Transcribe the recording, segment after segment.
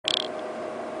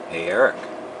Hey Eric,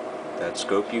 that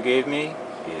scope you gave me,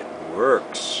 it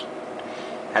works.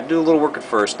 Had to do a little work at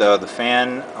first though. The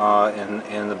fan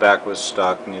in the back was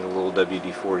stuck, needed a little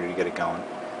WD-40 to get it going.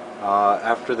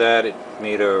 After that it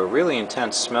made a really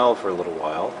intense smell for a little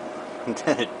while, and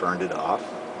then it burned it off.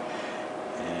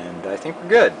 And I think we're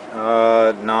good.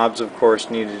 Knobs of course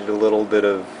needed a little bit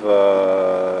of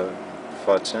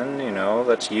futzing, you know,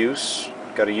 that's use.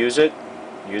 Gotta use it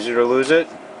or lose it.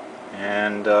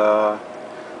 And I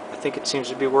think it seems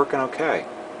to be working okay.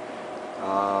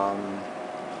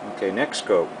 Okay, next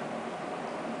scope.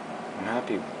 I'm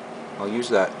happy. I'll use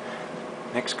that.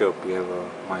 Next scope, we have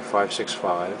my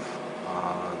 565.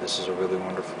 This is a really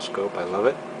wonderful scope. I love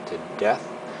it to death.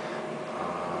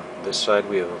 This side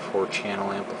we have a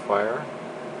 4-channel amplifier,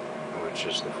 which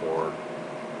is the 4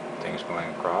 things going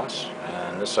across.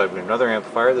 And this side we have another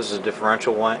amplifier. This is a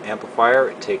differential amplifier.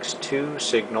 It takes 2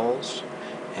 signals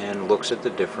and looks at the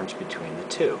difference between the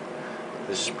 2.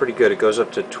 This is pretty good. It goes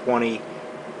up to 20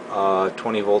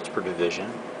 volts per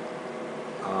division,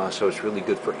 so it's really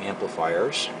good for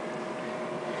amplifiers.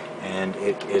 And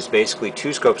it is basically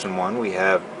 2 scopes in one. We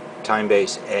have time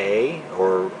base A,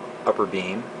 or upper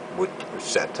beam, which is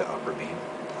set to upper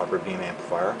beam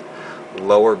amplifier,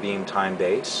 lower beam time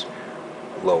base,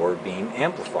 lower beam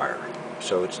amplifier.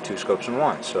 So it's 2 scopes in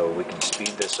one. So we can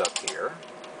speed this up here,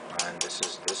 and this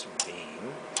is this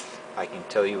beam. I can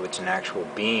tell you it's an actual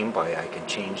beam by I can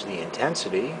change the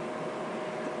intensity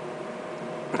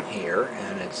here,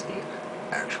 and it's the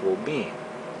actual beam.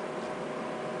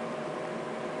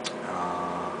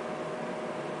 I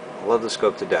love the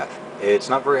scope to death. It's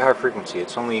not very high frequency.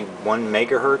 It's only 1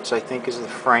 megahertz, I think, is the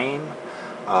frame.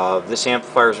 This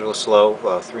amplifier is real slow,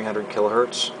 300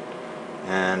 kilohertz,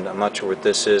 and I'm not sure what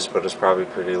this is, but it's probably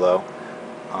pretty low.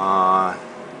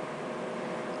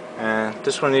 And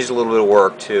this one needs a little bit of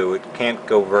work too. It can't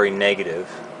go very negative.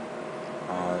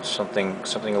 Something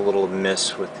a little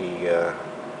amiss with the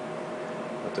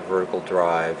vertical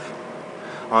drive.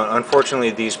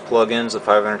 Unfortunately, these plugins, the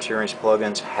 500 series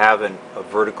plugins, have a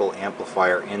vertical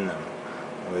amplifier in them,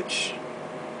 which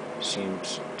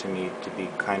seems to me to be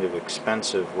kind of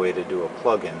expensive way to do a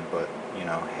plugin. But you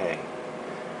know, hey,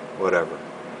 whatever.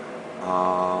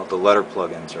 The letter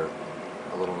plugins are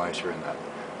a little nicer in that.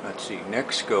 Let's see,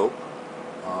 next scope.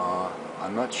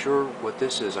 I'm not sure what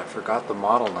this is. I forgot the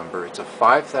model number. It's a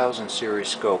 5000 series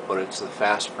scope, but it's the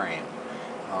fast frame.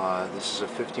 This is a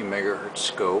 50 megahertz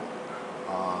scope.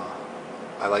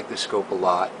 I like this scope a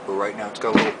lot, but right now it's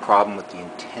got a little problem with the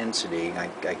intensity.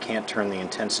 I can't turn the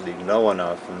intensity low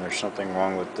enough, and there's something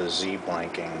wrong with the Z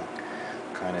blanking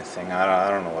kind of thing.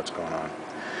 I don't know what's going on.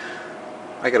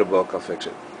 I got a book, I'll fix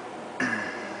it.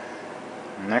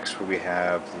 Next we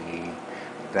have the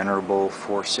venerable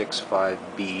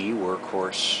 465B,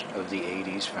 workhorse of the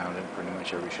 80s, found in pretty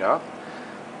much every shop.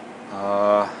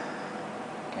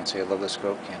 Can't say I love this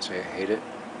scope, can't say I hate it.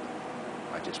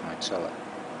 I just might sell it.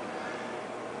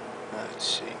 Let's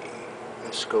see,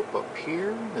 this scope up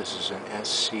here, this is an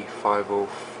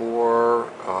SC504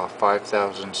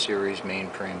 5000 series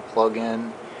mainframe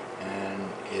plug-in, and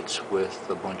it's with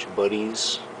a bunch of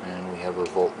buddies, and we have a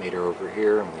voltmeter over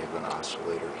here, and we have an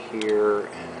oscillator here,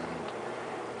 and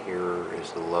here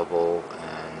is the level,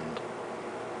 and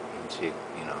you can see,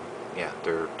 you know, yeah,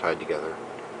 they're tied together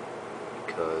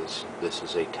because this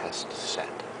is a test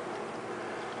set.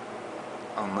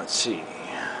 Let's see,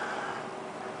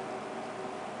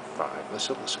 5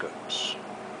 oscilloscopes.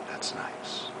 That's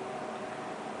nice.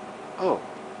 Oh,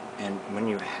 and when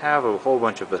you have a whole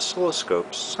bunch of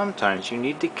oscilloscopes, sometimes you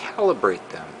need to calibrate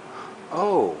them.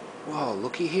 Oh, well,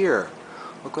 looky here.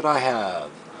 Look what I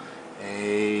have.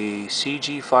 A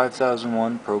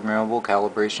CG5001 programmable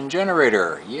calibration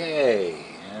generator. Yay!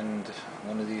 And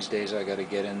one of these days I got to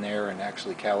get in there and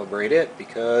actually calibrate it,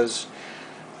 because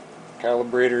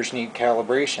calibrators need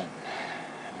calibration.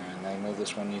 And I know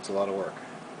this one needs a lot of work.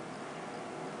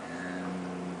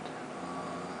 And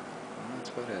that's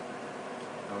about it.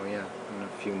 Oh yeah, and a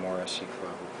few more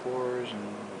SC504s and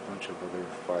a bunch of other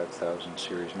 5000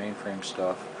 series mainframe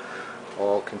stuff.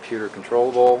 All computer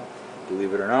controllable,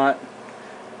 believe it or not,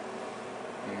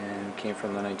 and came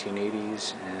from the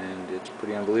 1980s, and it's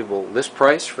pretty unbelievable. This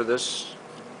price for this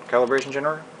calibration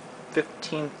generator,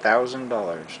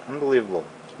 $15,000. Unbelievable.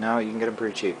 Now you can get them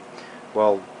pretty cheap.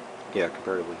 Well, yeah,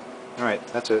 comparatively. Alright,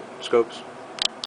 that's it. Scopes.